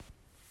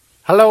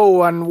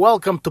Hello and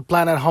welcome to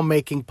Planet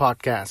Homemaking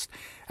Podcast.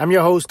 I'm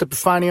your host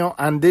Epifanio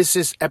and this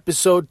is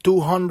episode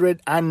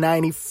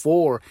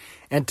 294.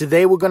 And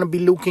today we're going to be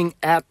looking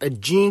at a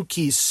Gene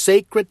Key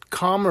Sacred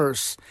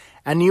Commerce,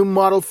 a new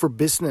model for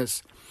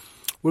business.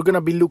 We're going to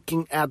be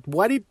looking at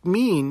what it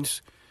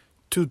means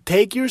to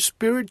take your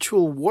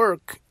spiritual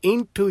work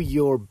into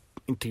your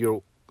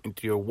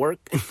work,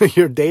 into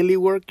your daily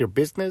work, your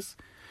business,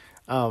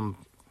 your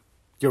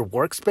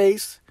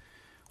workspace.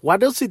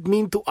 What does it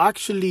mean to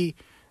actually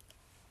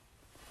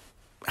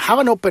have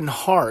an open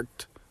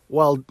heart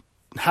while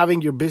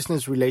having your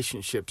business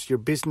relationships, your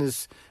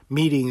business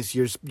meetings,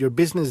 your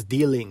business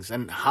dealings,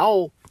 and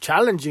how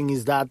challenging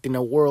is that in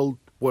a world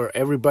where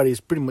everybody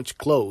is pretty much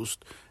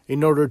closed?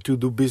 In order to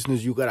do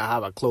business, you gotta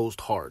have a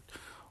closed heart.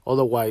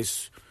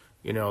 Otherwise,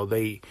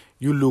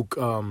 you look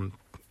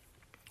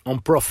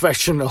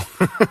unprofessional.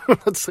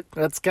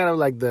 That's kind of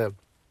like the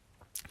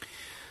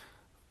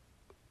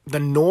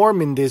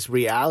norm in this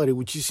reality,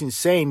 which is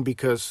insane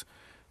because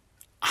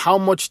how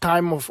much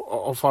time of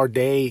our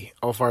day,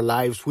 of our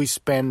lives, we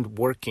spend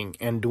working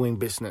and doing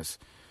business.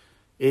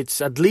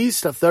 It's at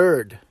least a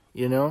third,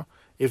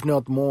 if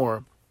not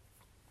more.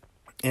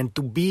 And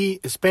to be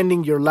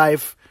spending your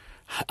life,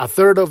 a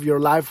third of your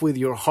life with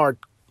your heart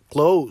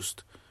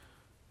closed.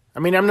 I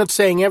mean, I'm not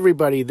saying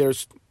everybody.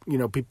 There's,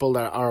 people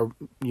that are,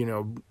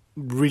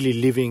 really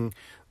living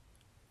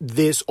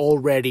this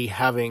already,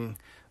 having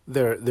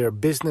their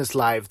business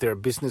life, their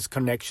business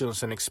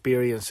connections and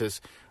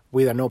experiences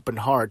with an open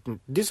heart.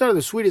 And these are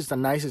the sweetest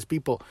and nicest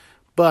people.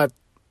 But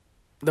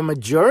the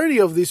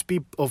majority of these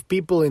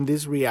people in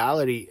this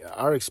reality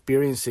are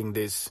experiencing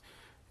this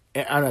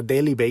on a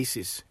daily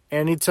basis.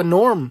 And it's a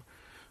norm.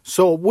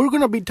 So we're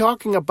going to be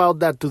talking about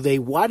that today.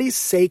 What is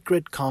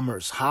sacred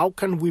commerce? How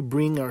can we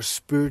bring our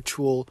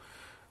spiritual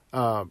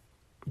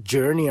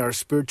journey, our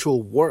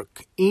spiritual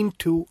work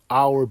into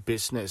our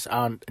business,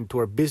 and into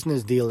our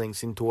business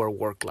dealings, into our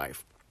work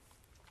life?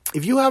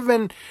 If you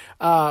haven't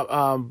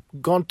gone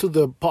to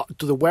the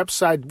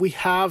website, we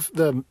have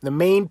the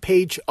main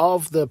page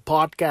of the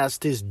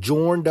podcast is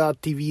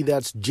journ.tv.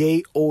 That's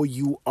JOURN.tv.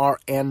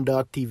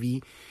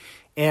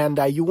 And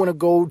you want to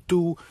go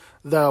to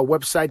the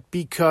website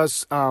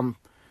because on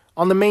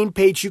the main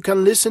page, you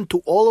can listen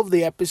to all of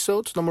the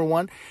episodes, number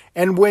one.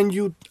 And when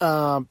you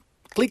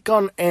click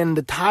on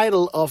the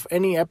title of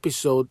any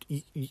episode,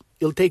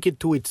 you'll take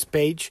it to its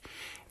page.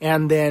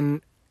 And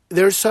then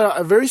there's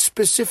a very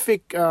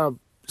specific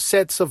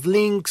sets of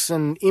links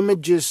and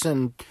images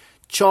and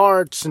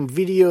charts and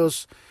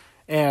videos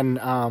and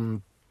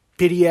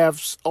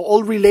PDFs,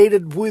 all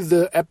related with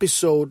the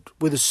episode,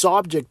 with the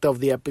subject of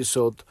the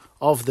episode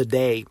of the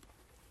day.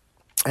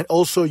 And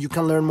also you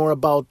can learn more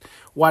about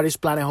what is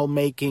Planet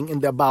Homemaking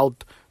in the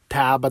About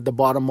tab at the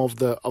bottom of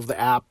the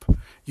app.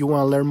 You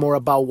want to learn more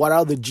about what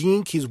are the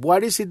Gene Keys,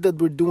 what is it that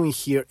we're doing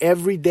here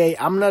every day.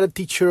 I'm not a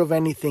teacher of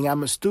anything.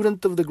 I'm a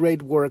student of the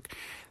great work.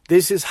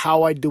 This is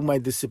how I do my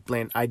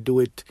discipline. I do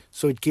it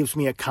so it keeps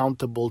me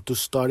accountable to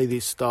study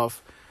this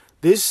stuff.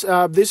 This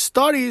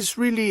study is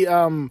really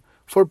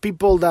for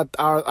people that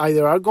are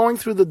either going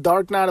through the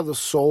dark night of the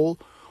soul,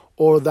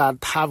 or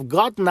that have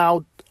gotten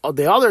out of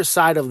the other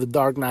side of the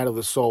dark night of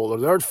the soul, or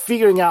they're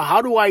figuring out,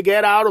 how do I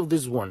get out of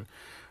this one?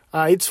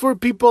 It's for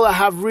people that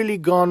have really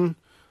gone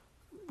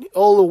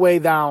all the way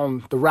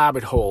down the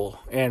rabbit hole,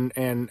 and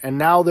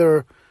now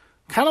they're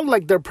kind of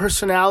like their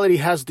personality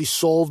has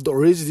dissolved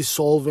or is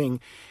dissolving,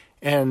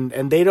 and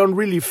they don't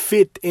really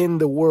fit in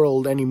the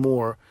world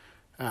anymore.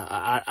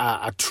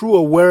 A true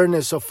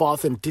awareness of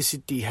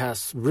authenticity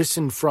has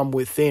risen from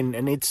within,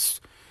 and it's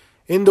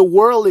in the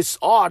world. It's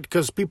odd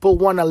because people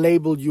want to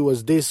label you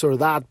as this or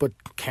that, but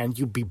can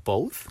you be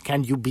both?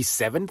 Can you be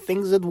seven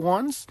things at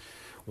once?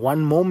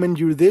 One moment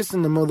you're this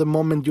and another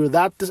moment you're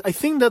that. I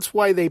think that's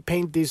why they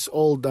paint this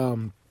old,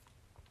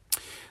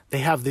 they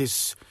have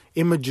these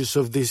images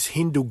of this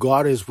Hindu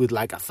goddess with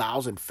like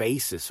 1,000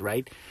 faces,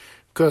 right?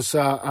 Because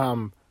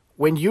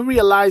when you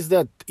realize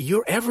that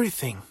you're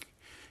everything,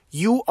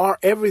 you are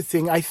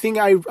everything. I think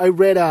I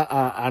read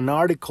an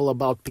article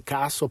about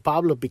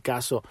Pablo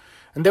Picasso,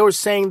 and they were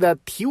saying that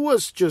he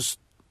was just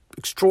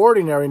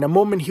extraordinary. In a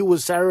moment he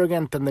was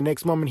arrogant, and the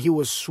next moment he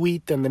was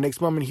sweet, and the next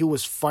moment he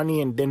was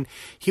funny, and then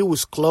he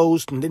was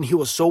closed, and then he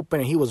was open,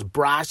 and he was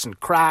brash and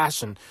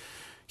crass, and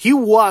he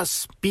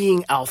was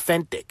being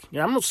authentic.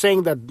 I'm not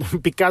saying that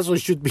Picasso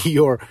should be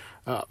your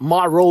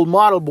role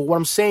model, but what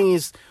I'm saying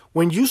is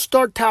when you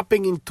start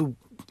tapping into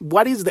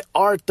what is the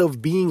art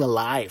of being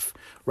alive,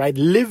 right?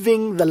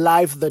 Living the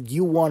life that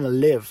you want to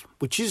live,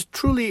 which is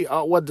truly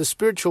what the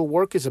spiritual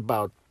work is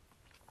about.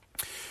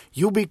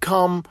 You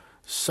become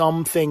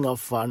something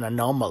of an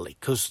anomaly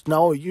because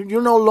now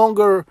you're no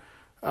longer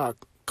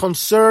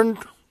concerned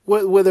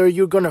whether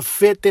you're going to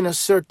fit in a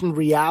certain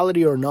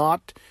reality or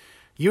not.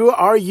 You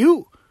are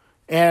you.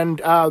 And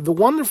the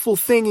wonderful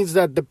thing is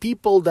that the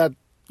people that,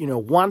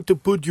 want to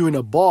put you in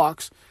a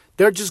box,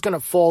 they're just going to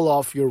fall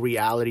off your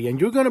reality. And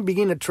you're going to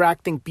begin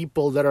attracting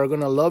people that are going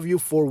to love you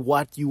for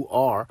what you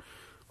are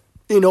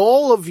in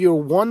all of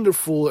your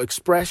wonderful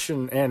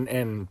expression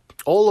and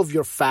all of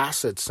your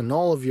facets and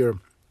all of your,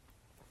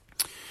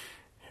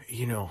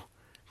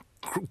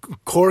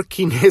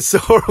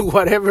 quirkiness or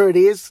whatever it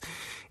is.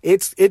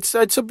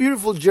 It's a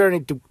beautiful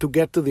journey to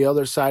get to the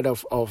other side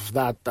of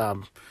that.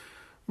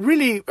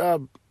 Really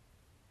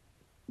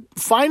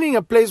finding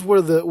a place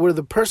where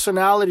the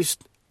personalities,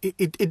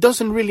 it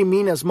doesn't really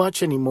mean as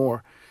much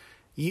anymore.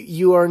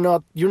 You're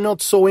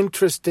not so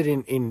interested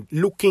in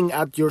looking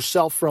at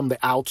yourself from the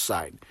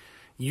outside.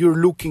 You're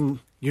looking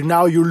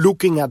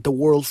at the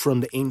world from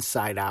the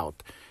inside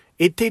out.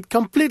 It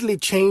completely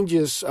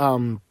changes.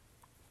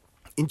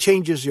 It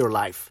changes your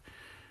life.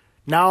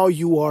 Now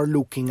you are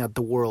looking at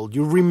the world.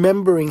 You're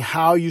remembering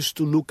how you used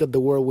to look at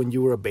the world when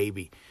you were a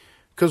baby.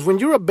 Because when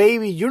you're a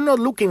baby, you're not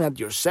looking at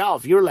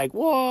yourself. You're like,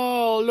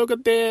 whoa, look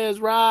at this,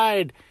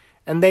 right?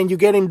 And then you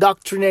get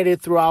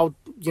indoctrinated throughout,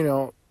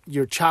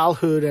 your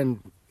childhood and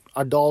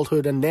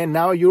adulthood. And then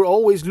now you're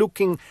always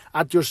looking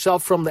at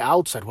yourself from the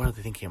outside. What are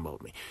they thinking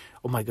about me?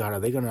 Oh my God, are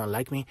they going to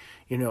like me?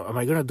 Am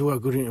I going to do a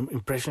good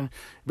impression?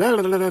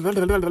 And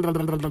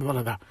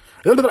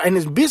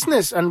it's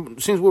business.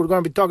 And since we're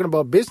going to be talking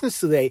about business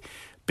today,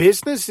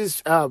 business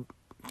is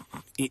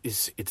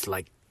it's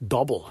like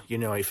double,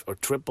 or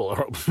triple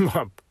or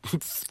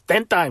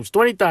 10 times,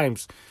 20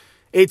 times.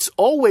 It's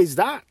always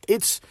that.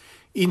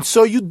 And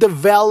so you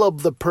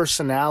develop the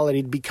personality.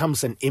 It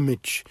becomes an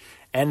image.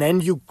 And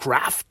then you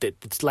craft it.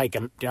 It's like,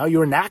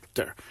 you're an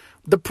actor.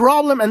 The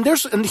problem, and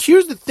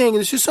here's the thing,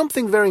 this is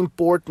something very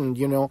important,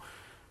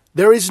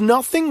 there is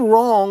nothing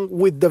wrong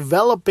with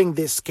developing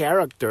these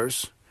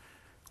characters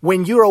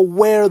when you're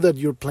aware that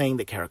you're playing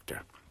the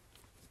character.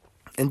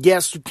 And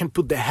yes, you can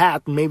put the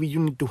hat, maybe you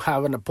need to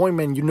have an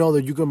appointment,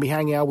 that you're going to be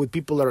hanging out with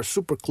people that are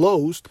super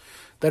close,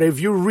 that if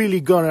you're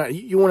really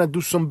you want to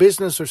do some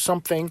business or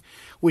something,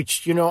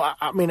 which, I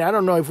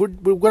don't know, if we're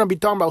going to be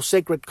talking about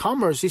sacred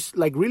commerce, it's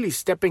like really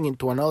stepping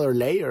into another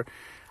layer.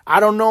 I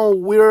don't know.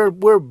 We're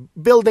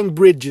building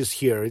bridges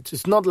here.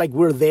 It's not like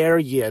we're there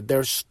yet.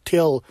 There's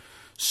still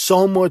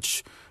so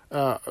much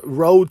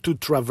road to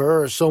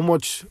traverse, so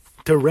much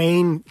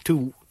terrain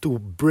to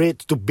build,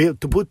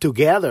 to put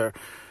together.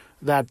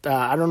 That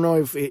I don't know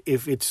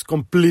if it's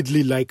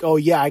completely like, oh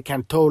yeah, I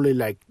can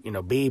totally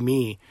be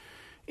me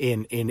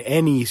in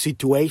any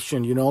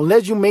situation.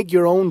 Unless you make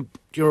your own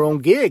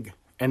gig,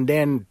 and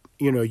then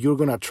you're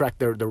gonna attract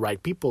the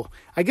right people.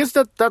 I guess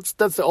that's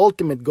the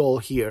ultimate goal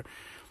here.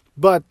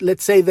 But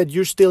let's say that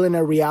you're still in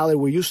a reality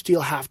where you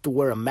still have to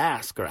wear a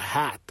mask or a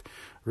hat,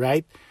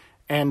 right?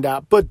 And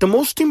but the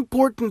most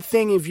important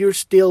thing, if you're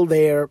still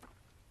there,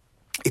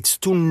 it's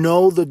to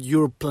know that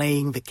you're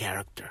playing the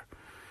character.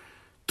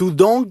 To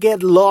don't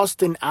get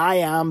lost in I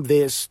am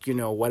this,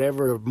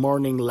 whatever,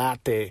 morning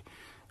latte,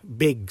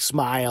 big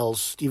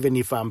smiles, even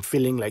if I'm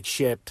feeling like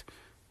shit,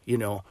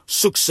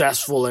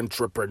 successful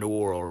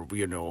entrepreneur or,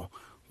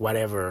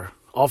 whatever,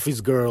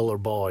 office girl or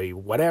boy,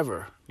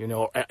 whatever.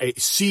 A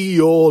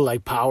CEO,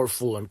 like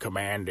powerful and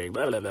commanding,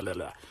 blah, blah, blah, blah,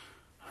 blah,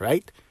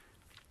 right?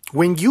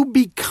 When you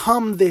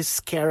become these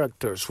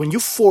characters, when you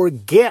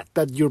forget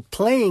that you're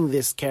playing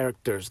these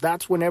characters,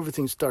 that's when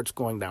everything starts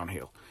going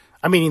downhill.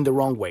 I mean, in the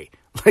wrong way.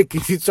 Like,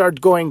 if you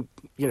start going,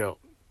 the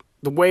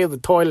way of the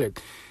toilet.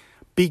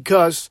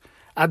 Because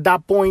at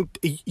that point,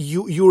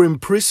 you're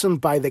imprisoned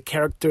by the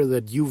character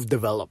that you've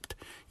developed.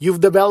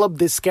 You've developed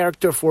this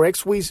character for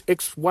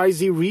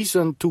XYZ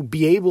reason to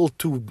be able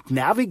to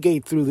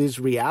navigate through this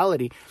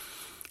reality.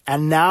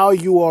 And now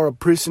you are a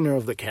prisoner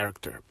of the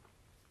character.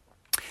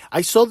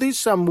 I saw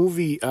this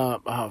movie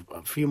a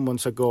few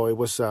months ago. It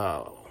was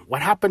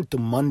What Happened to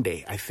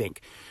Monday, I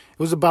think. It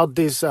was about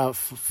these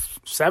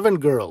 7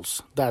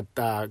 girls that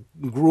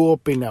grew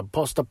up in a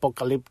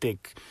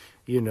post-apocalyptic,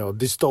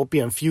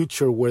 dystopian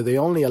future where they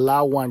only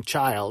allow one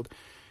child.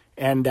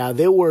 And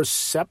they were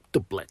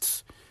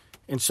septuplets.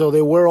 And so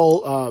they were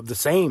all the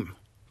same.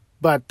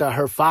 But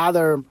her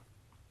father,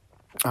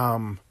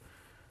 they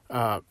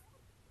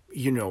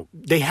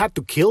had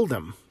to kill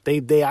them.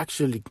 They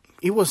actually,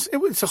 it was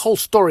a whole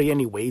story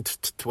anyway.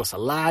 It was a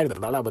lie, blah,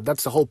 blah, blah, but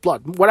that's the whole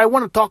plot. What I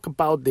want to talk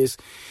about this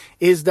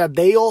is that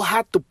they all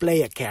had to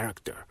play a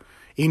character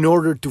in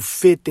order to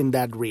fit in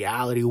that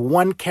reality.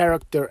 One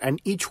character,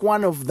 and each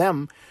one of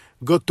them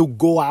got to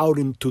go out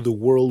into the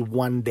world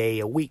one day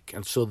a week.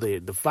 And so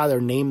the father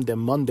named them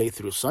Monday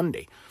through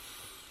Sunday.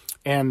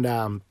 And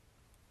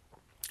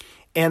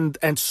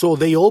so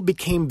they all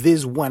became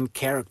this one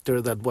character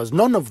that was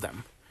none of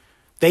them.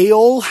 They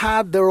all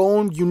had their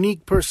own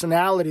unique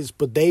personalities,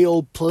 but they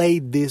all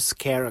played this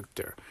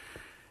character.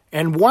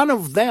 And one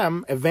of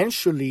them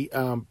eventually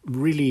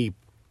really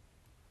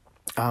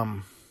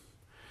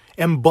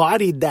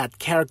embodied that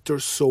character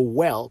so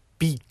well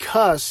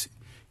because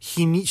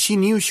she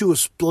knew she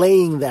was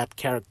playing that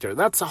character.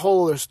 That's a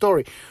whole other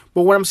story.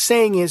 But what I'm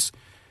saying is,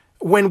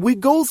 when we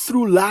go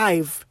through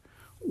life,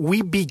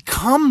 we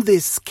become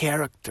these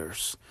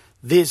characters,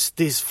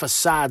 these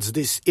facades,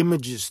 these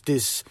images,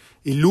 these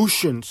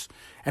illusions,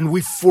 and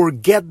we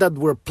forget that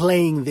we're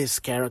playing these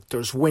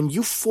characters. When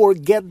you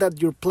forget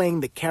that you're playing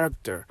the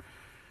character,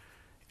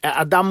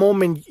 at that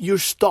moment you're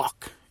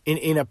stuck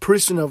in a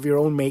prison of your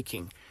own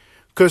making.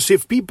 Because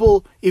if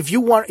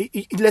you want,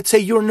 let's say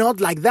you're not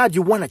like that,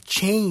 you want to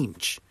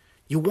change.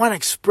 You want to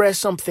express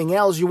something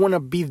else. You want to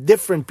be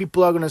different.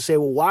 People are going to say,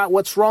 well,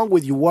 what's wrong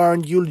with you? Why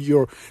aren't you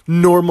your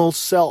normal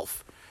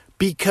self?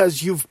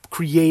 Because you've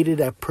created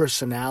a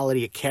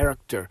personality, a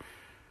character.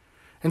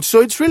 And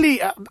so it's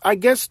really, I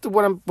guess,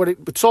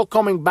 it's all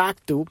coming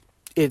back to,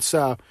 it's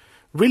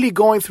really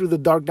going through the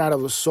dark night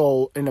of the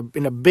soul in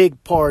a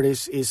big part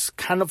is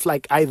kind of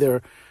like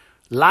either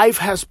life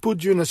has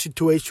put you in a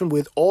situation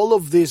with all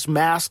of these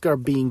masks are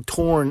being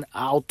torn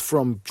out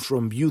from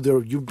you.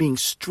 You're being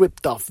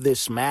stripped of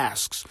these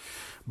masks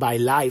by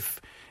life.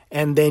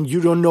 And then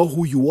you don't know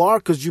who you are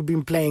because you've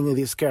been playing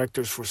these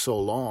characters for so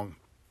long.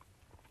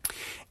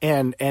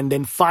 And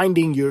then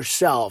finding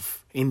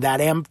yourself in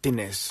that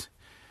emptiness,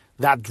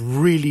 that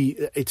really,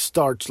 it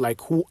starts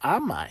like, who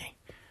am I?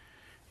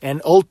 And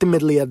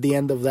ultimately, at the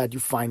end of that, you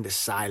find the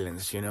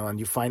silence, and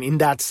you find in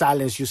that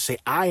silence, you say,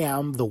 I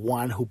am the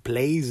one who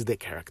plays the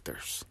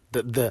characters.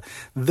 The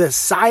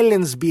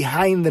silence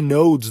behind the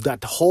notes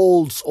that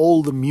holds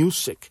all the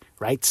music,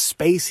 right?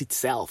 Space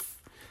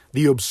itself,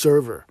 the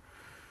observer.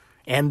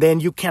 And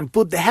then you can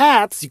put the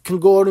hats, you can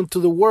go out into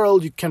the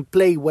world, you can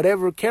play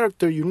whatever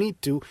character you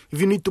need to. If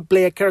you need to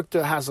play a character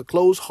that has a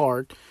closed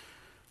heart,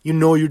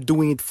 you're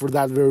doing it for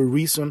that very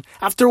reason.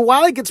 After a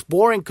while, it gets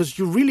boring because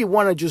you really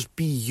want to just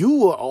be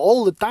you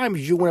all the time.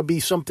 You want to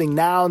be something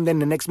now, and then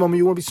the next moment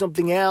you want to be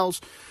something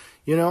else.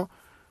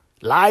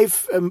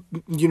 Life,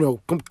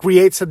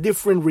 creates a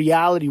different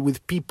reality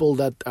with people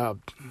that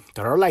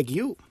are like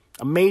you.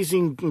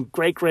 Amazing,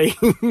 great,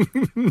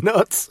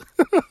 nuts.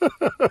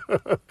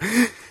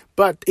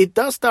 But it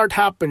does start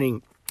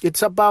happening.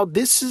 It's about,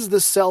 this is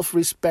the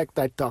self-respect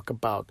I talk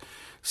about.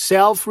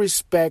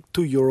 Self-respect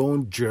to your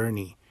own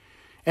journey.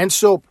 And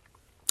so,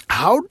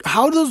 how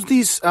does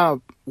this,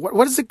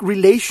 what is the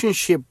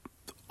relationship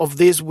of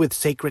this with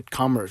sacred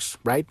commerce,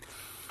 right?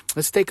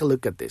 Let's take a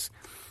look at this.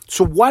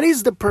 So what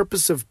is the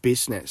purpose of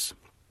business?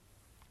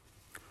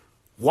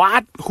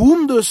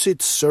 Whom does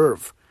it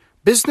serve?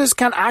 Business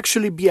can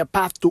actually be a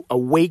path to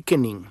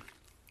awakening.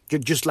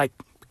 Just like,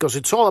 because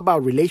it's all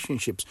about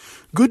relationships.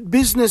 Good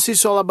business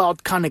is all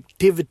about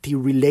connectivity,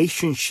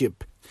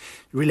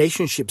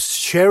 relationships,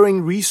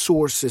 sharing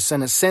resources,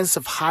 and a sense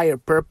of higher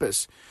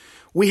purpose.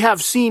 We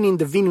have seen in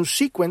the Venus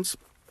sequence,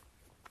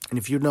 and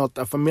if you're not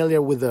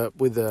familiar with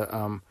what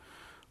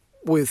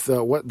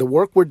the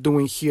work we're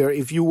doing here,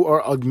 if you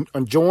are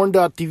on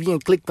Journ.tv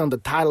and clicked on the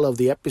title of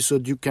the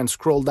episode, you can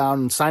scroll down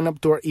and sign up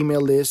to our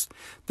email list.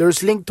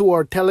 There's a link to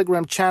our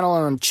Telegram channel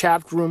and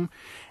chat room,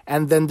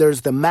 and then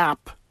there's the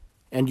map,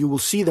 and you will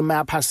see the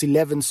map has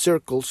 11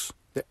 circles.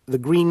 The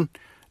green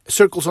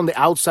circles on the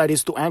outside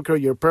is to anchor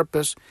your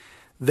purpose.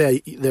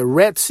 The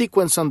red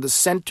sequence on the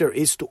center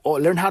is to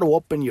learn how to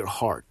open your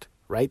heart.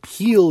 Right?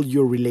 Heal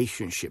your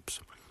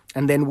relationships.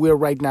 And then we're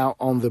right now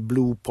on the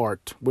blue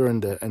part. We're in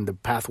the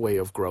pathway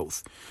of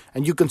growth.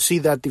 And you can see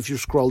that if you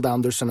scroll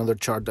down, there's another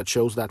chart that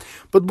shows that.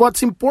 But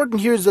what's important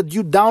here is that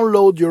you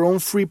download your own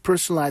free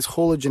personalized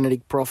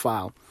hologenetic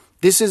profile.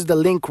 This is the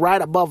link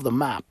right above the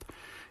map.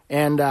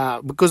 And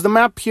because the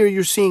map here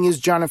you're seeing is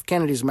John F.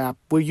 Kennedy's map,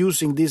 we're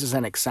using this as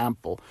an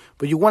example.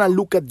 But you want to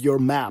look at your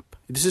map.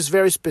 This is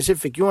very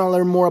specific. You want to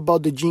learn more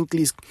about the Gene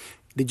Keys.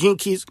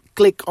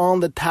 Click on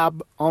the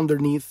tab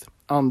underneath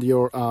on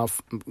your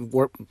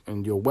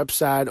in your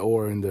website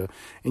or in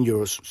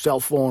your cell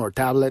phone or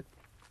tablet.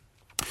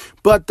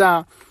 But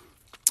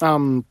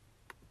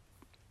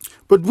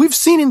we've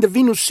seen in the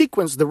Venus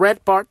sequence, the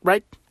red part,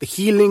 right? The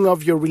healing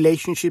of your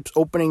relationships,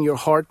 opening your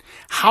heart,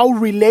 how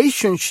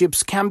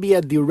relationships can be a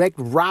direct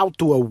route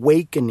to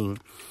awakening.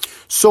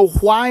 So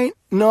why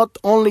not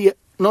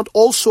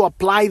also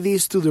apply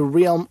this to the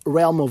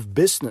realm of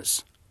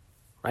business,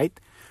 right?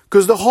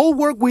 Because the whole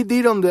work we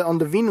did on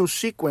the Venus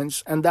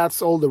sequence, and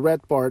that's all the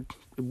red part,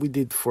 we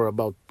did for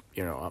about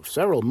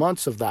several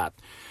months of that,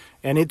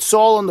 and it's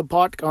all on the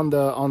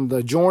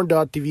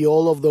Journ.tv,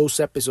 all of those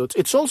episodes.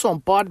 It's also on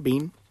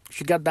Podbean.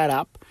 If you got that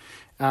app,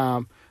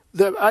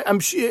 I'm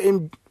sure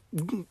in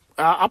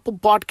Apple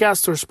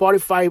Podcasts or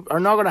Spotify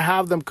are not going to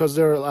have them because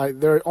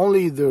they're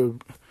only the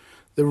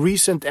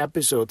recent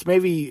episodes.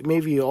 Maybe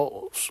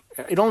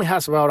it only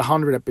has about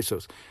 100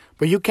 episodes.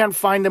 But you can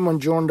find them on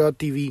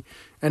Journ.tv,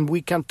 and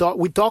we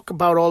talk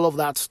about all of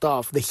that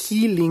stuff, the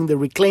healing, the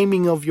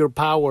reclaiming of your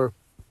power,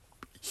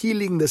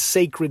 healing the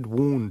sacred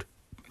wound,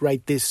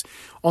 right? This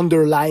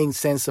underlying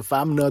sense of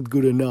I'm not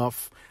good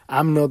enough,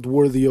 I'm not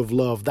worthy of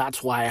love,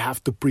 that's why I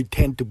have to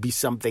pretend to be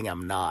something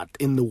I'm not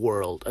in the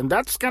world. And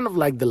that's kind of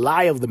like the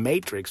lie of the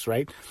Matrix,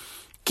 right?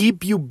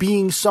 Keep you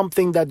being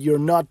something that you're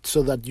not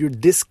so that you're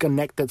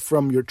disconnected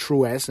from your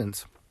true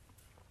essence.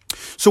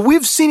 So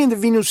we've seen in the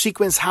Venus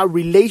sequence how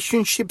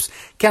relationships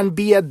can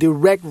be a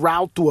direct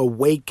route to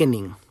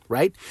awakening,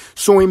 right?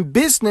 So in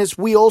business,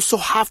 we also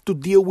have to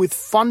deal with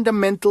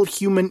fundamental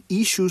human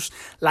issues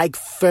like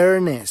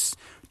fairness,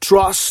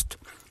 trust,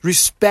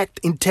 respect,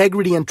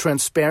 integrity, and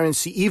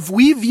transparency. If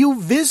we view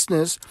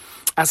business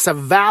as a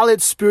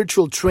valid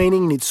spiritual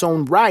training in its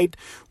own right,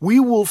 we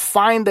will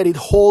find that it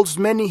holds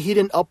many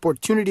hidden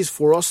opportunities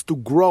for us to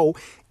grow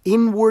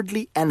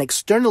inwardly and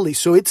externally.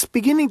 So it's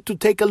beginning to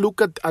take a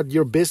look at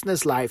your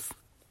business life.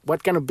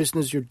 What kind of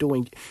business you're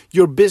doing,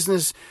 your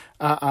business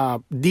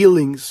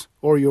dealings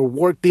or your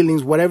work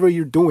dealings, whatever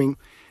you're doing.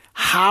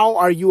 How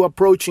are you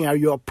approaching? Are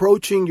you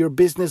approaching your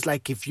business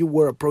like if you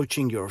were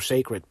approaching your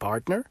sacred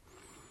partner?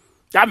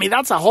 I mean,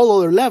 that's a whole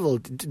other level.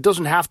 It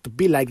doesn't have to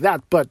be like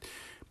that, but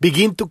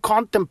begin to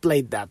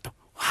contemplate that.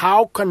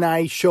 How can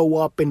I show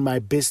up in my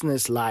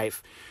business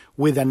life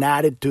with an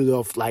attitude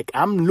of like,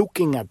 I'm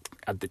looking at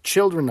the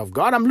children of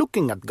God. I'm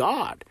looking at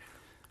God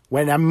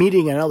when I'm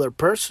meeting another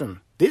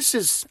person. This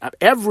is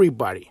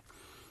everybody,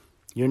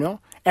 you know,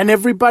 and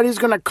everybody's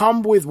going to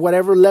come with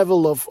whatever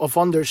level of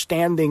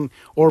understanding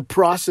or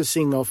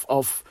processing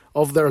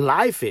of their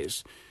life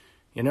is.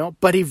 You know,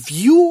 but if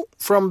you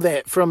from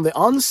the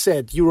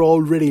onset you're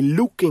already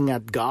looking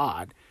at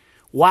God,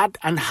 what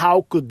and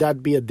how could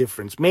that be a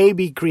difference?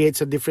 Maybe it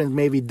creates a difference,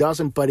 maybe it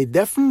doesn't, but it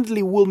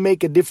definitely will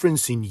make a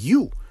difference in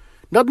you.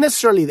 Not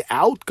necessarily the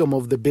outcome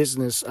of the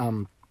business,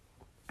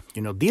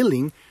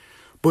 dealing,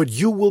 but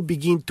you will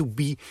begin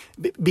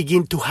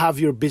to have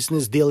your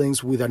business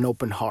dealings with an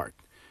open heart.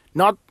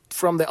 Not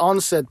from the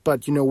onset,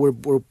 but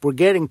we're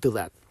getting to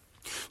that.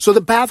 So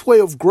the pathway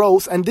of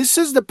growth, and this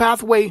is the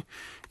pathway.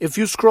 If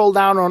you scroll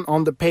down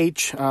on the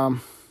page,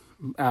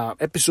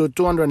 episode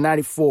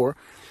 294,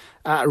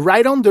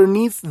 right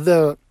underneath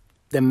the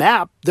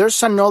map,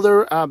 there's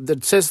another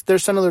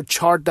there's another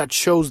chart that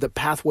shows the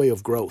pathway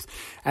of growth.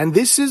 And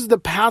this is the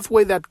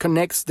pathway that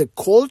connects the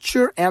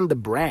culture and the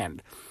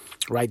brand.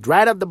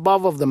 Right at the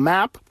above of the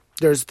map,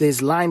 there's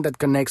this line that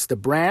connects the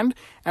brand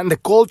and the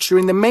culture.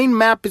 In the main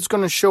map, it's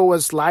going to show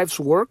us life's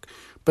work,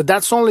 but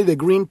that's only the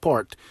green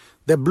part.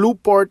 The blue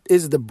part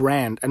is the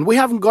brand, and we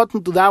haven't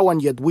gotten to that one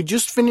yet. We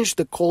just finished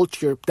the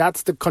culture.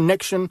 That's the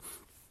connection.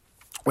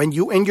 When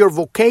you, in your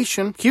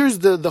vocation, here's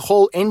the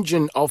whole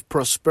engine of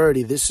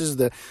prosperity. This is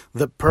the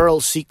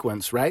pearl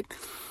sequence, right?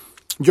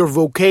 Your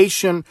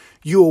vocation,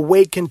 you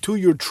awaken to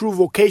your true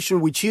vocation,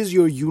 which is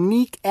your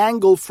unique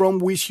angle from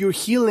which you're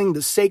healing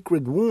the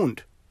sacred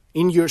wound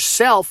in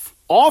yourself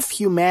of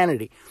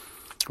humanity.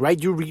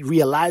 Right? You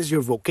realize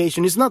your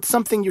vocation. It's not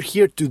something you're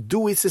here to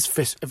do. It's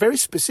a very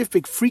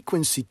specific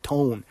frequency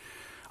tone,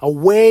 a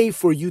way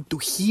for you to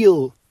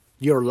heal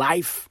your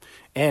life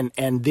and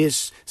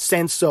this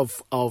sense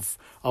of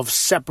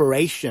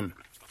separation,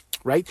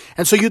 right?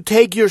 And so you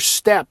take your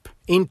step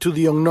into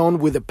the unknown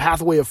with a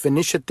pathway of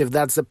initiative.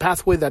 That's the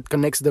pathway that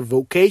connects the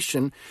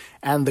vocation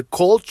and the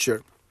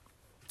culture.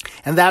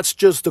 And that's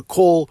just the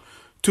call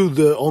to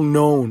the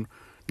unknown.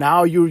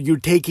 Now you're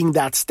taking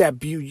that step.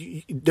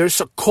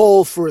 There's a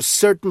call for a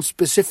certain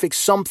specific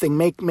something.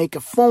 Make a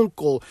phone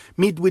call,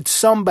 meet with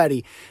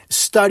somebody,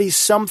 study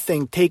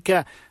something, take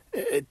a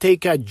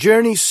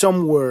journey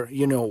somewhere,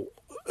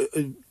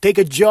 take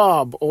a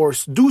job or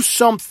do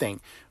something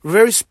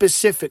very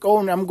specific. Oh,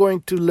 I'm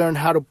going to learn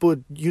how to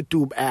put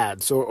YouTube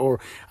ads, or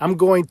I'm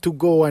going to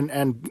go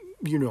and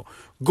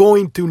go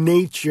into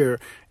nature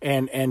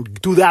and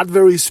to that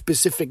very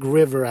specific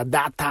river at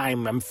that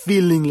time. I'm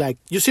feeling like,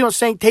 you see what I'm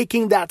saying?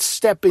 Taking that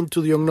step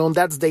into the unknown,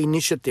 that's the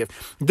initiative.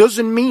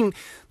 Doesn't mean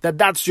that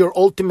that's your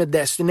ultimate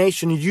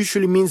destination. It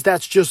usually means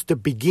that's just the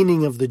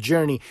beginning of the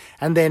journey.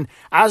 And then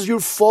as you're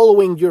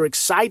following your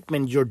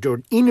excitement, your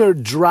inner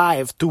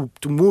drive to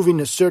move in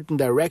a certain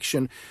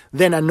direction,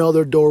 then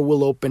another door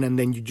will open and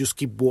then you just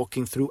keep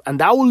walking through. And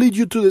that will lead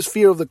you to the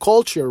sphere of the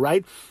culture,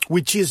 right?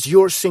 Which is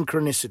your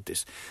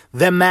synchronicities,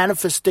 the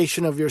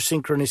manifestation of your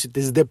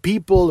synchronicities, the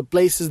people, the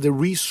places, the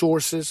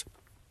resources.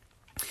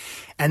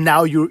 And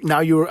now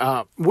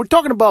we're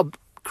talking about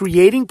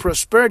creating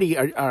prosperity,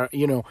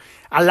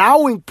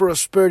 allowing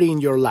prosperity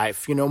in your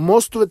life.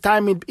 Most of the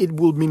time it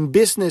will mean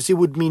business. It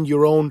would mean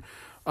your own.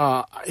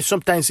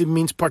 Sometimes it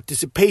means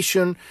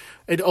participation.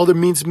 It other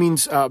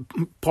means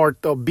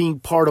part of being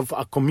part of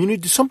a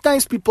community.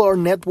 Sometimes people are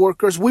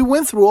networkers. We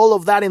went through all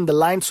of that in the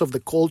lines of the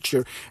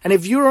culture. And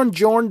if you're on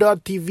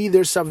Journ.tv,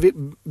 there's a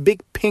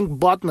big pink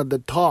button at the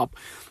top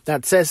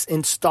that says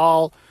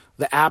install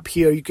the app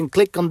here. You can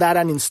click on that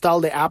and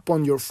install the app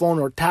on your phone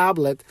or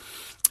tablet.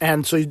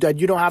 And so that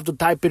you don't have to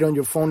type it on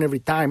your phone every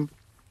time.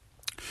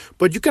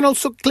 But you can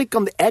also click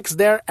on the X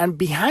there, and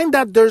behind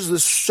that there's the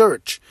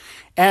search.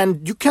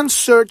 And you can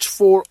search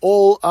for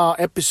all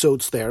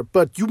episodes there,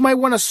 but you might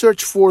want to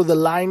search for the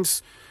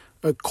lines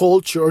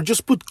culture, or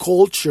just put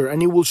culture,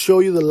 and it will show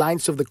you the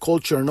lines of the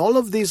culture. And all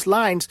of these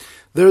lines,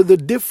 they're the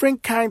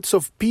different kinds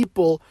of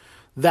people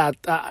that,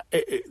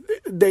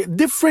 the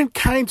different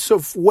kinds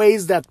of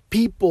ways that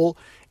people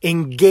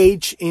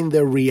engage in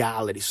their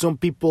reality. Some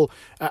people,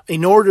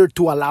 in order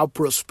to allow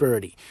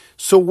prosperity.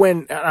 So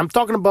when I'm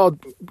talking about,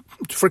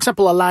 for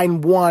example, a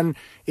line 1,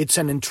 it's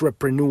an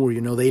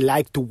entrepreneur. They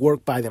like to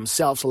work by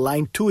themselves. A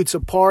line 2, it's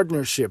a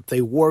partnership.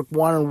 They work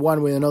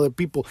one-on-one with other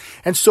people.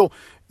 And so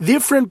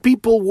different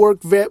people work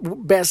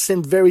best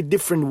in very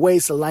different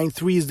ways. Line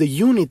 3 is the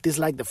unit. It's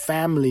like the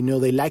family.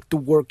 They like to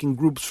work in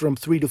groups from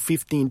 3 to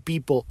 15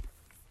 people.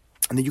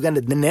 And then you got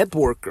the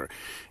networker.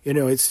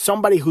 It's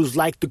somebody who's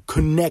like to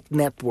connect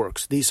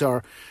networks. These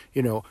are,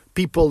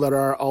 people that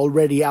are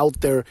already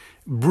out there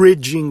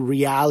bridging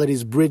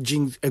realities,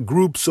 bridging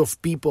groups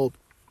of people.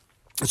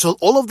 So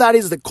all of that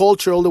is the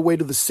culture all the way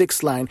to the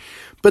 6th line.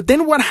 But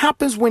then what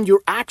happens when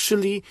you're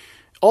actually,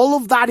 all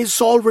of that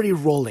is already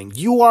rolling.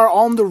 You are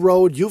on the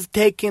road. You've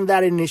taken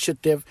that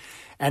initiative.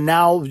 And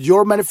now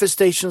your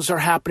manifestations are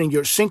happening.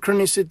 Your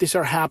synchronicities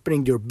are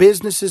happening. Your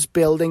business is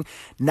building.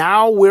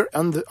 Now we're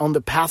on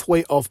the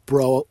pathway of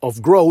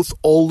growth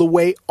all the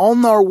way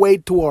on our way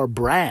to our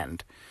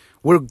brand.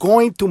 We're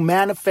going to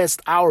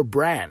manifest our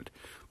brand,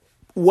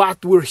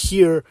 what we're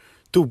here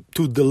to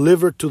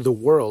deliver to the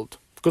world.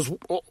 Because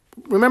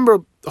remember,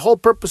 the whole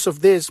purpose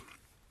of this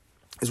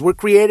is we're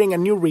creating a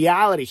new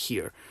reality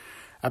here,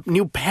 a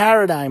new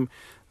paradigm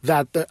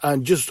that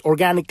just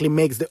organically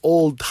makes the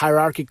old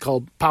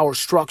hierarchical power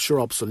structure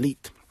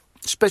obsolete,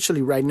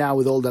 especially right now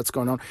with all that's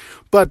going on.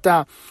 But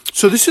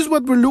so this is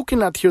what we're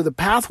looking at here, the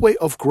pathway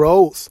of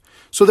growth.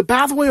 So the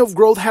pathway of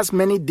growth has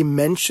many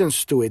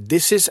dimensions to it.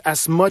 This is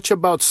as much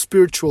about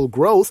spiritual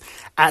growth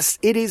as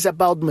it is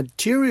about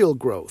material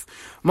growth.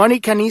 Money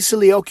can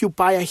easily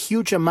occupy a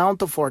huge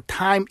amount of our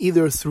time,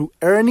 either through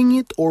earning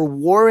it or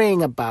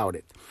worrying about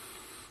it.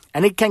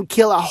 And it can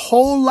kill a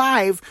whole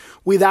life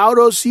without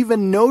us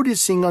even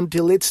noticing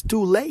until it's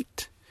too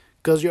late.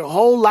 Because your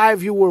whole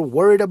life you were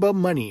worried about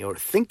money or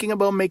thinking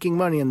about making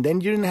money, and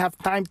then you didn't have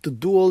time to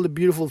do all the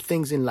beautiful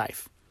things in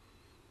life.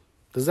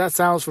 Does that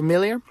sound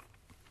familiar?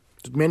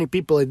 To many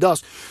people it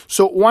does.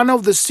 So one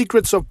of the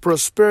secrets of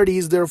prosperity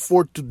is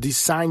therefore to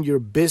design your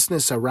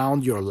business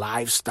around your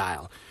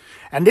lifestyle.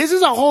 And this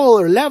is a whole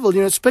other level,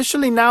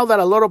 especially now that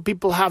a lot of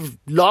people have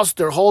lost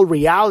their whole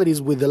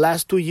realities with the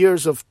last 2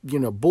 years of,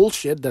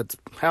 bullshit that's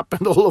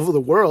happened all over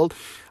the world.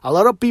 A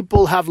lot of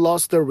people have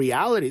lost their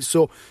realities.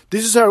 So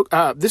this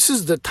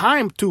is the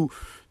time to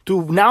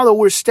now that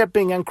we're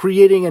stepping and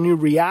creating a new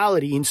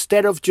reality,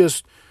 instead of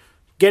just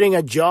getting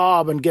a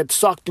job and get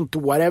sucked into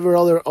whatever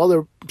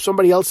other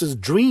somebody else's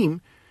dream,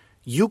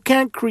 you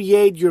can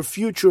create your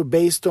future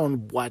based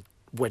on what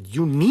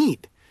you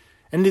need.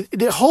 And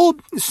the whole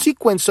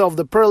sequence of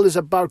the Pearl is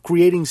about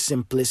creating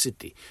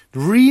simplicity,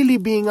 really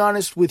being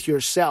honest with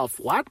yourself.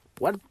 What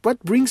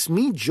brings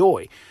me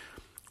joy?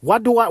 Where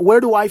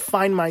do I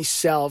find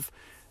myself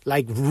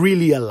like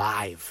really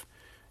alive?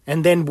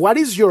 And then what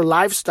is your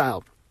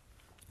lifestyle?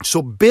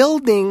 So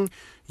building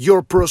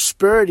your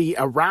prosperity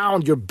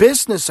around your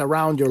business,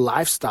 around your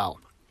lifestyle.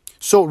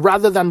 So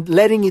rather than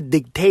letting it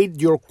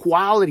dictate your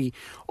quality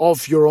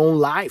of your own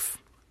life,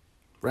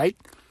 right?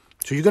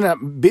 So you're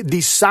going to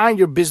design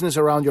your business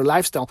around your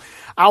lifestyle.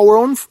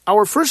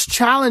 Our first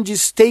challenge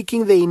is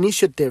taking the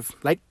initiative,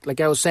 like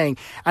I was saying.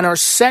 And our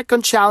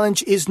second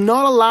challenge is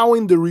not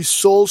allowing the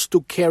results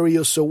to carry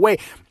us away.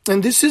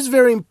 And this is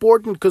very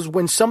important because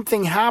when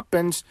something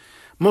happens,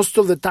 most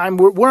of the time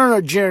we're on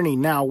a journey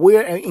now.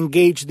 We're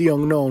engaged the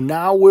unknown.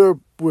 Now we're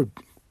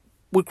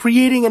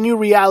creating a new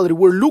reality.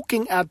 We're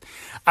looking at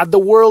the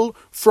world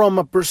from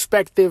a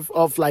perspective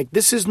of like,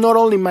 this is not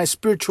only my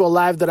spiritual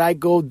life that I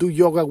go do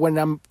yoga when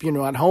I'm,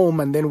 at home,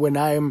 and then when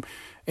I am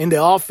in the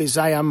office,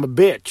 I am a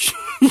bitch,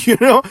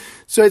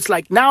 So it's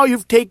like, now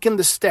you've taken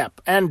the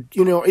step, and,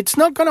 it's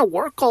not going to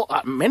work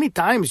many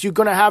times. You're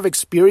going to have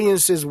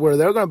experiences where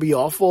they're going to be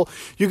awful.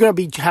 You're going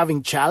to be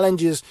having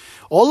challenges.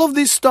 All of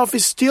this stuff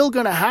is still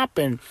going to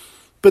happen.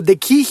 But the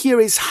key here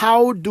is,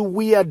 how do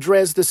we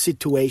address the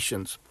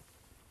situations?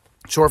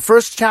 So our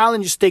first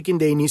challenge is taking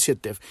the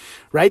initiative,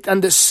 right?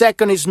 And the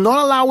second is not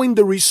allowing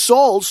the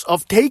results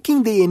of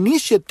taking the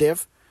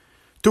initiative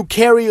to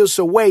carry us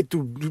away,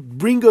 to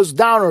bring us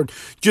down, or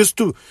just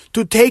to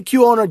take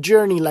you on a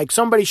journey. Like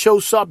somebody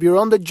shows up, you're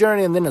on the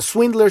journey, and then a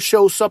swindler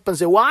shows up and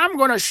say, well, I'm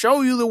going to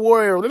show you the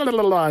warrior, blah,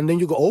 blah, blah, and then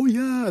you go, oh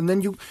yeah, and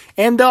then you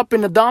end up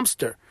in a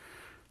dumpster.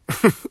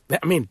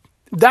 I mean,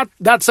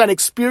 that's an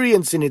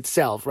experience in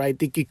itself, right?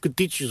 It could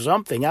teach you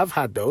something. I've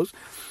had those.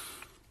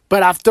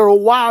 But after a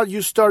while,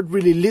 you start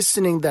really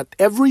listening that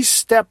every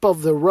step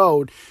of the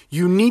road,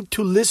 you need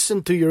to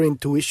listen to your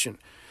intuition.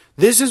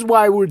 This is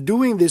why we're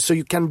doing this, so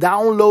you can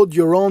download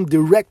your own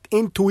direct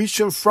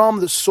intuition from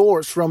the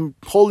source, from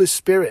Holy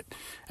Spirit.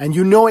 And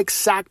you know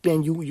exactly,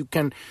 and you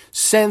can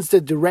sense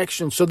the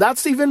direction. So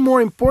that's even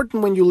more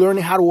important when you learn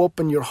how to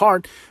open your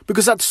heart,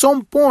 because at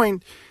some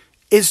point,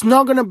 it's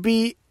not going to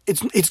be,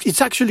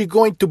 it's actually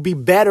going to be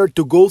better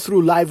to go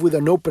through life with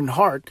an open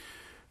heart,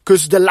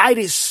 because the light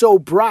is so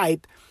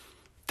bright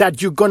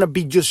that you're going to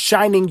be just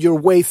shining your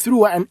way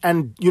through,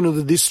 and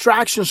the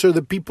distractions, or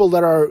the people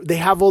that they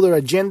have other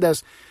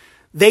agendas,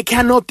 they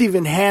cannot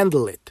even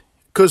handle it,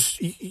 because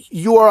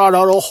you are at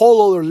a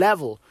whole other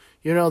level.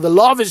 The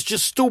love is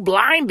just too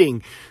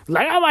blinding.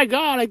 Like, oh my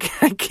God, I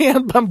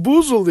can't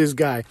bamboozle this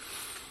guy.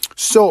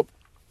 So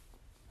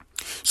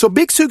So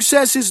big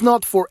success is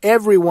not for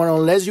everyone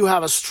unless you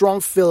have a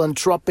strong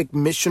philanthropic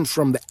mission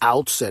from the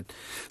outset.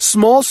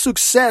 Small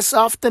success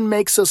often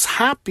makes us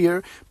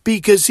happier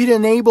because it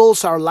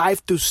enables our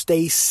life to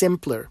stay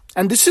simpler.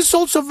 And this is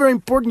also very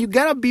important. You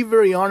gotta be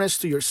very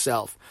honest to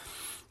yourself.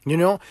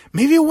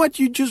 Maybe what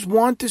you just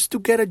want is to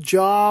get a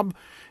job,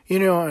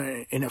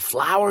 in a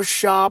flower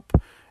shop,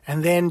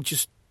 and then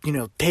just,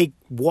 take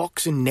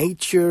walks in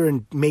nature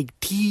and make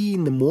tea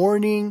in the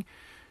morning,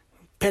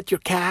 pet your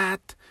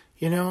cat,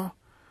 And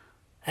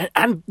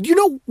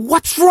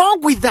what's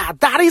wrong with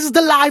that? That is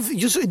the life.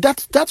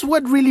 That's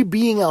what really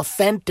being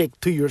authentic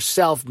to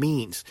yourself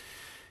means.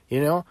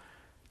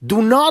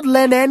 Do not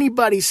let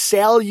anybody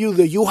sell you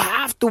that you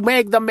have to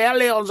make the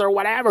millions or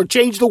whatever,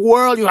 change the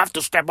world. You have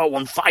to step up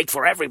and fight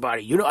for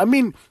everybody.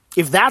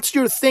 If that's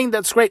your thing,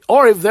 that's great.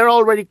 Or if they're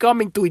already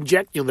coming to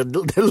inject you,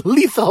 the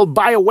lethal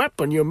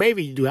bioweapon,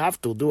 maybe you have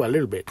to do a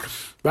little bit.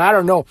 But I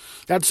don't know.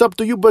 That's up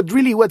to you. But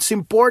really what's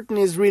important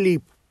is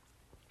really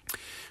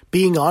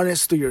being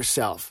honest to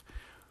yourself.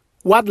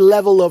 What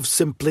level of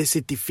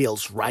simplicity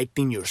feels right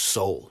in your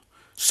soul?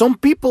 Some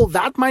people,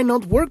 that might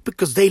not work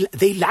because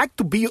they like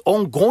to be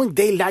ongoing.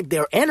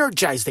 They're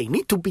energized. They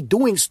need to be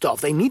doing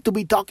stuff. They need to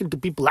be talking to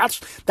people.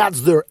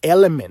 That's their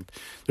element.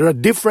 They're a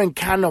different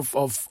kind of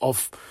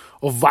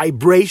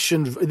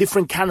vibration, a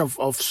different kind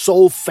of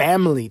soul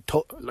family.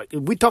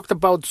 We talked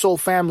about soul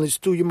families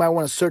too. You might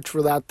want to search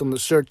for that on the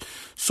search.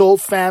 Soul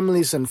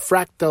families and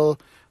fractal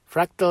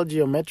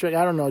geometric.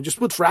 I don't know. Just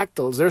put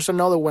fractals. There's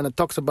another one that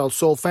talks about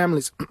soul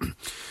families.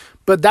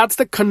 But that's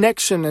the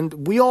connection,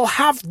 and we all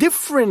have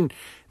different.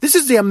 This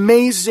is the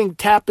amazing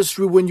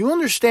tapestry when you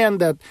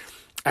understand that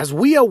as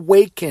we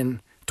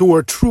awaken to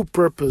our true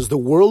purpose, the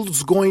world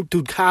is going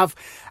to have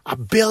a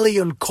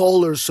billion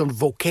colors and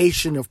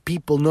vocation of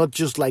people, not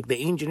just like the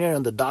engineer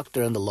and the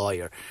doctor and the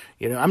lawyer.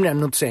 I'm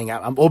not saying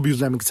I'm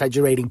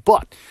exaggerating,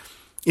 but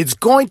it's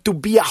going to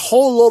be a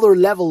whole other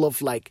level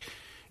of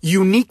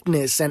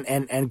uniqueness and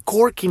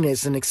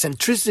quirkiness and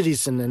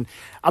eccentricities and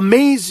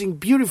amazing,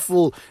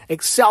 beautiful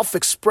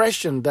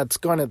self-expression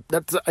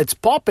it's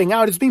popping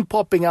out. It's been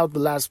popping out the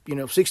last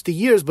 60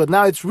 years, but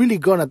now it's really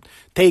gonna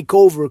take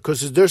over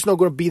because there's not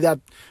gonna be that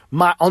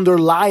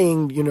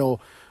underlying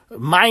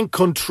mind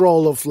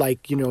control of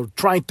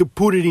trying to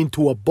put it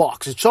into a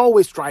box. It's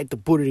always trying to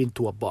put it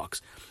into a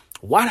box.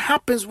 What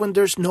happens when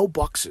there's no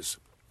boxes?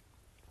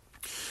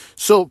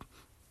 So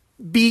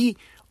be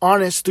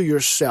honest to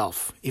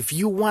yourself. If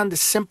you want a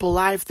simple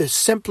life, the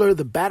simpler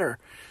the better.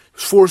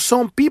 For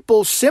some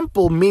people,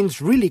 simple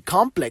means really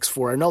complex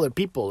for another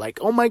people. Like,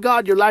 oh my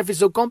God, your life is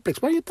so complex.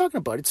 What are you talking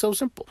about? It's so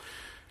simple.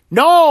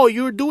 No,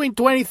 you're doing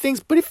 20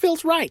 things, but it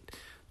feels right.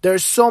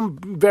 There's some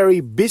very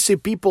busy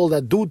people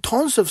that do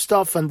tons of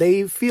stuff and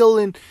they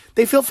feel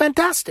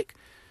fantastic.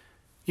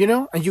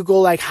 And you go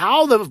like,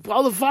 how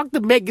the fuck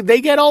did they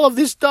get all of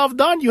this stuff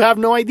done? You have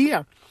no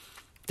idea.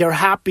 They're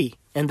happy.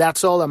 And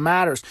that's all that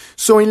matters.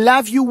 So in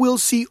life, you will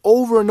see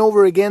over and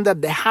over again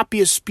that the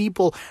happiest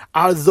people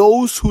are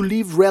those who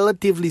live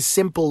relatively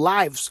simple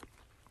lives.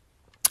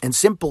 And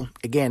simple,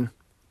 again,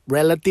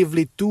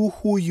 relatively to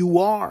who you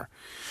are.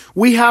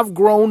 We have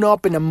grown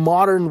up in a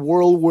modern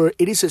world where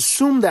it is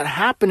assumed that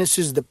happiness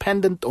is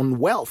dependent on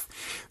wealth.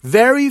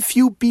 Very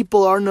few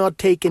people are not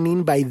taken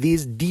in by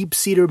this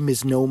deep-seated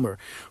misnomer.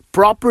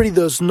 Prosperity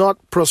does not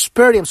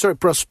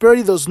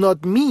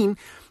mean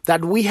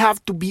that we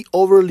have to be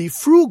overly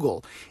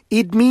frugal.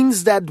 It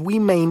means that we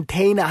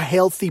maintain a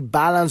healthy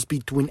balance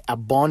between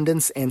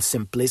abundance and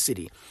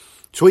simplicity.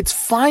 So it's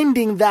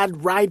finding that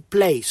right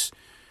place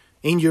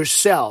in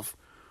yourself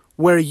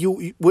where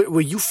you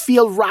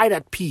feel right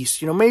at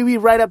peace. Maybe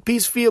right at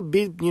peace it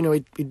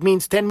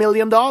means $10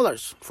 million.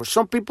 For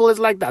some people it's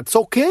like that. It's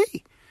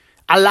okay.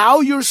 Allow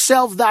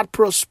yourself that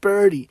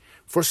prosperity.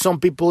 For some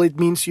people it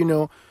means,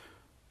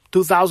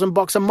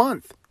 $2,000 a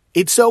month.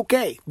 It's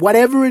okay.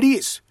 Whatever it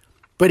is.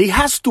 But it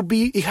has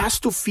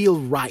to feel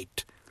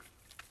right,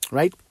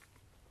 right?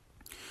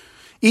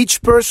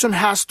 Each person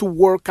has to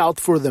work out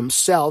for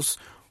themselves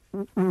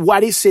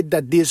what is it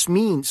that this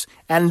means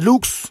and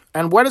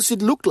what does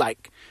it look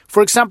like?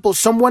 For example,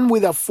 someone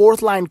with a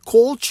fourth line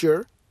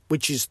culture,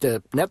 which is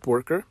the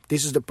networker,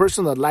 this is the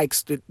person that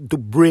likes to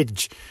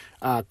bridge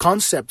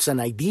concepts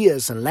and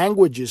ideas and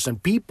languages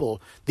and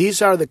people.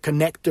 These are the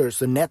connectors,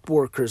 the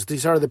networkers.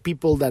 These are the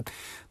people that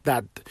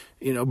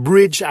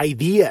bridge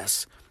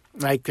ideas.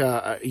 Like,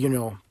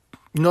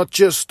 not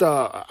just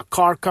a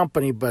car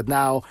company, but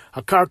now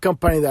a car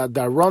company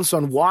that runs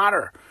on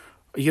water,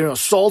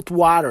 salt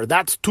water.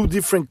 That's two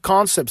different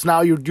concepts. Now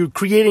you're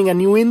creating a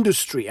new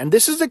industry. And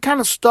this is the kind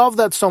of stuff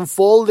that's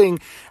unfolding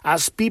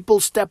as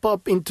people step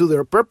up into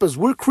their purpose.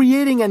 We're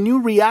creating a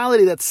new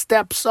reality that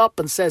steps up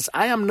and says,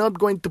 I am not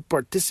going to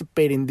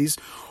participate in this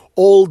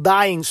old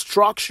dying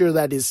structure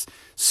that is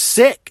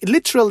sick. It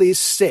literally is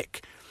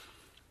sick.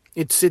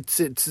 It's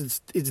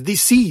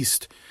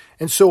diseased.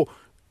 And so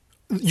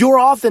your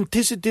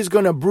authenticity is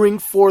going to bring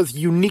forth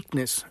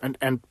uniqueness.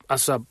 And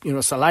as a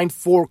line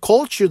 4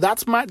 culture,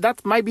 that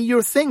might be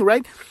your thing,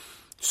 right?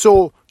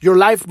 So your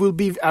life will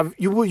be,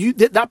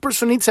 that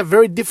person needs a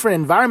very different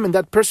environment.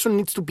 That person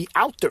needs to be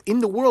out there in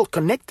the world,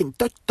 connecting,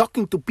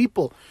 talking to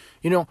people,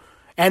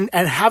 and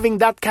having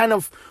that kind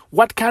of,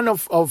 what kind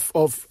of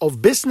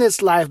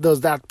business life does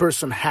that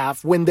person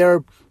have when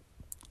they're,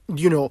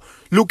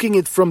 looking at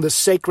it from the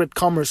sacred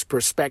commerce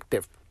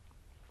perspective.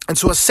 And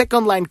so a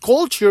second line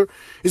culture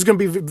is going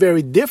to be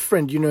very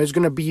different. It's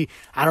going to be,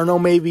 I don't know,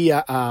 maybe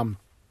a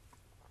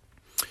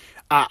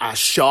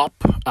shop,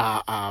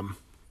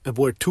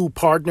 where two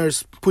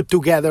partners put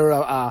together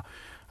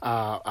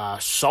a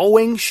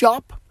sewing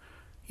shop,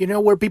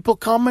 where people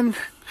come and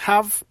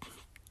have,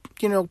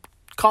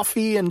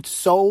 coffee and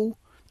sew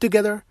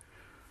together,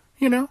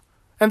 and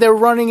they're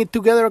running it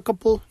together, a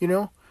couple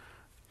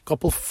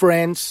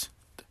friends,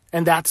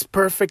 and that's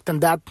perfect,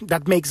 and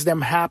that makes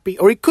them happy.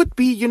 Or it could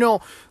be,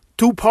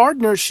 two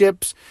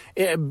partnerships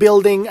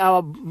building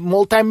a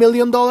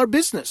multi-million-dollar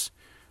business,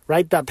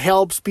 right? That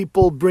helps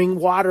people bring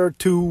water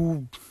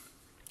to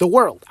the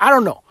world. I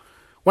don't know.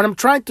 What I'm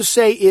trying to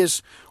say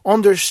is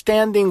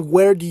understanding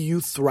where do you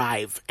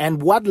thrive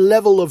and what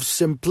level of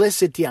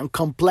simplicity and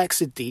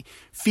complexity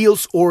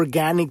feels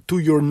organic to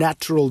your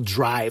natural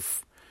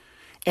drive.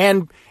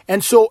 And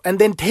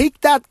then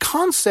take that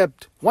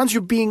concept, once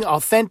you're being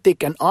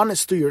authentic and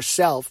honest to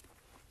yourself,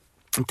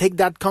 and take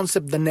that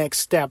concept the next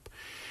step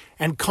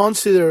and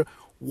consider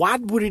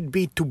what would it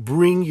be to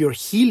bring your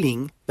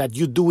healing that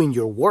you do in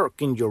your work,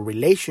 in your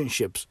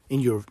relationships,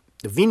 in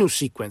the Venus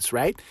sequence,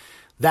 right?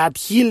 That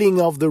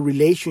healing of the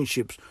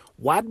relationships,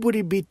 what would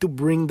it be to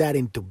bring that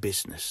into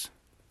business?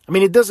 I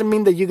mean, it doesn't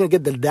mean that you're going to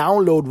get the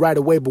download right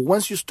away, but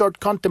once you start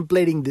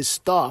contemplating this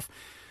stuff,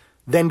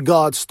 then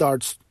God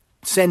starts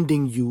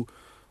sending you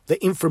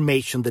the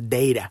information, the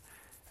data,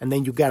 and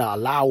then you got to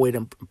allow it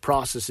and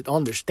process it,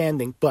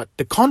 understanding. But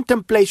the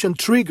contemplation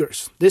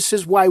triggers. This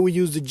is why we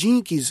use the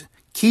gene keys.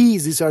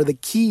 These are the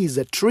keys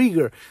that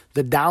trigger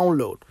the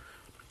download,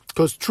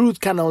 because truth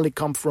can only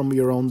come from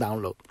your own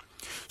download.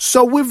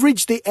 So we've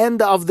reached the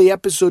end of the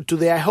episode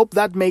today. I hope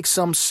that makes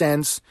some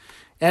sense.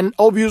 And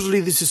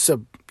obviously this is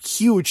a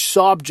huge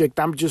subject.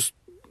 I'm just,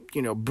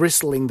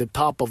 bristling the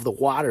top of the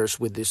waters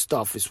with this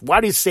stuff.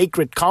 What is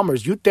sacred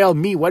commerce? You tell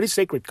me, what is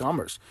sacred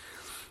commerce?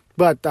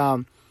 But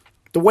the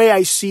way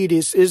I see it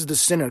is the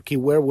synarchy,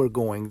 where we're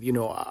going.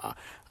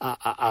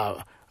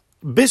 A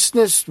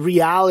business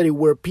reality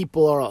where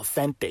people are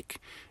authentic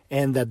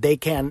and that they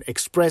can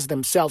express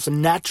themselves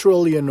and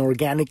naturally and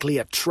organically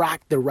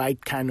attract the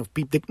right kind of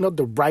people. Not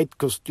the right,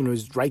 because,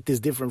 right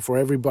is different for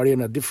everybody on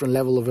a different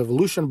level of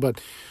evolution,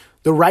 but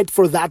the right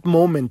for that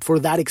moment, for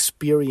that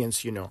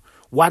experience,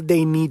 what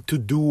they need to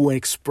do,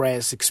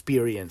 express,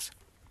 experience.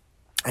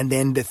 And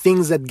then the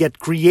things that get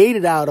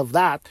created out of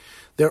that,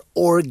 they're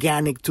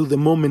organic to the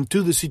moment,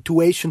 to the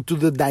situation, to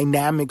the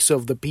dynamics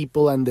of the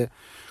people and the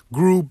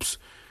groups.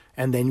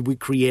 And then we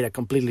create a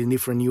completely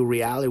different new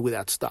reality with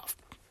that stuff.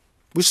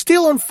 We're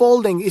still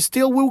unfolding.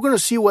 We're going to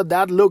see what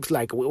that looks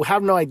like. We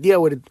have no idea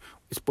what it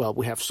is. Well,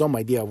 we have some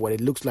idea of what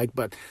it looks like,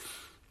 but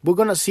we're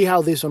going to see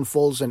how this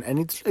unfolds. And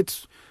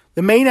it's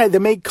the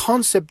main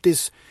concept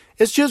is,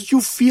 it's just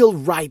you feel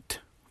right.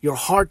 Your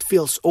heart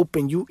feels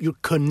open. You're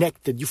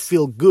connected. You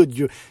feel good.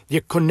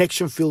 Your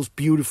connection feels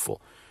beautiful.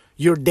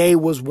 Your day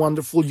was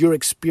wonderful. Your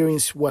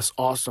experience was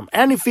awesome.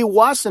 And if it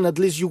wasn't, at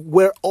least you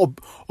were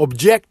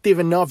objective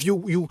enough.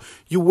 You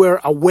were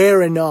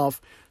aware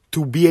enough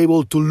to be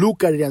able to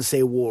look at it and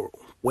say, whoa,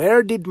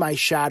 how did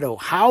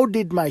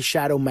my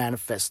shadow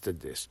manifested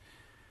this?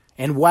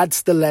 And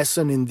what's the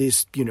lesson in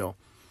this,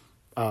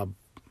 in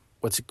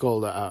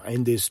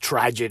this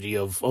tragedy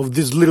of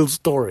this little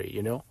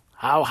story,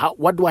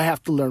 what do I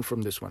have to learn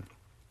from this one?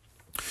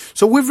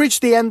 So we've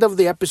reached the end of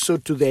the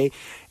episode today.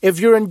 If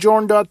you're in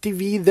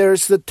Journ.tv,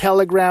 there's the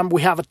Telegram.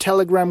 We have a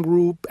Telegram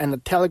group and a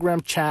Telegram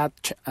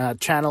chat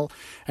channel.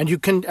 And you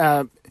can...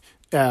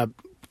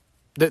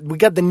 we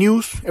got the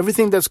news,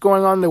 everything that's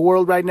going on in the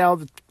world right now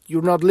that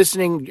you're not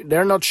listening,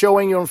 they're not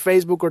showing you on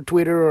Facebook or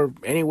Twitter or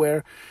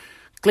anywhere.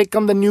 Click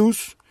on the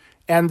news,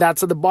 and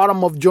that's at the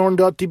bottom of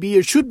Journ.tv.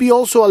 There should be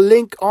also a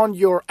link on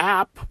your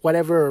app,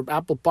 whatever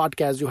Apple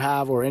Podcast you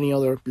have or any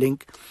other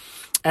link.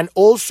 And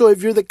also,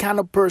 if you're the kind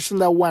of person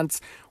that wants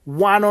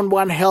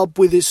one-on-one help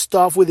with this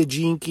stuff, with the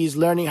gene keys,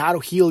 learning how to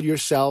heal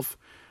yourself,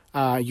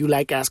 you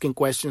like asking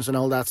questions and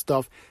all that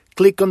stuff,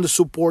 click on the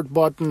support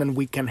button and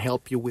we can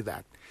help you with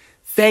that.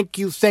 Thank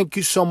you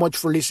so much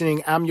for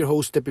listening. I'm your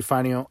host,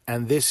 Epifanio,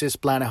 and this is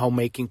Planet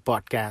Homemaking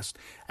Podcast.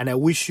 And I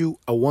wish you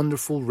a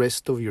wonderful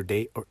rest of your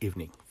day or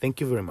evening. Thank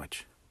you very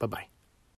much. Bye-bye.